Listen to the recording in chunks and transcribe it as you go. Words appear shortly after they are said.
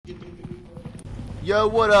Yo,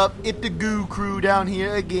 what up? It's the Goo Crew down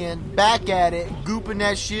here again, back at it, gooping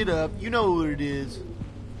that shit up. You know what it is.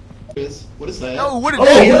 What is that? Oh, what is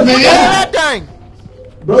that? What What is that thing?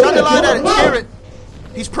 Bro, Something like that. Share it.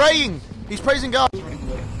 He's praying. He's praising God.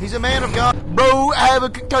 He's a man of God. Bro, I have a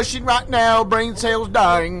concussion right now. Brain cells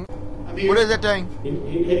dying. What is that thing? He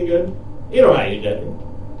ain't good. You know how you did.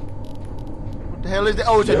 What the hell is that?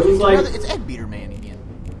 Oh, it's Egg Beater Man again.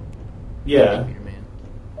 Yeah. Egg Beater Man.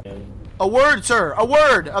 A word, sir. A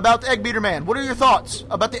word about the Egg Beater Man. What are your thoughts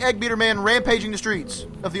about the Egg Beater Man rampaging the streets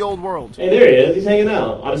of the old world? Hey, there he is. He's hanging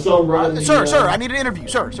out. I saw him running. Sir, I need an interview.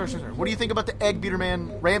 Sir. What do you think about the Egg Beater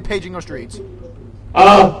Man rampaging our streets?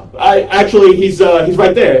 Actually, he's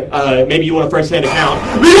right there. Maybe you want a first-hand account.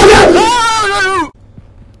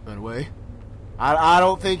 Run away. I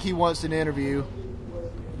don't think he wants an interview.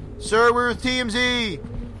 Sir, we're with TMZ.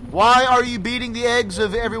 Why are you beating the eggs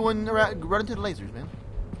of everyone around? Run into the lasers, man.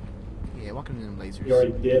 Yeah, walking into them lasers. You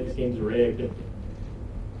already did. This game's rigged.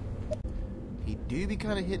 He do be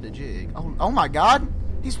kind of hitting a jig. Oh my God!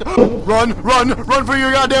 He's run for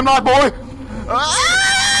your goddamn life, boy!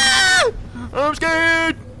 Ah! I'm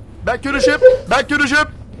scared. Back to the ship.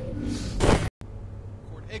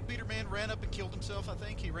 Egg Beater Man ran up and killed himself. I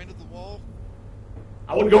think he ran to the wall.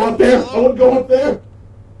 I wouldn't go up there.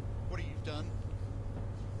 What have you done?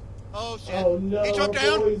 Oh shit! Oh no! He jumped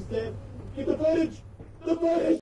down. Boy's dead. Get the footage.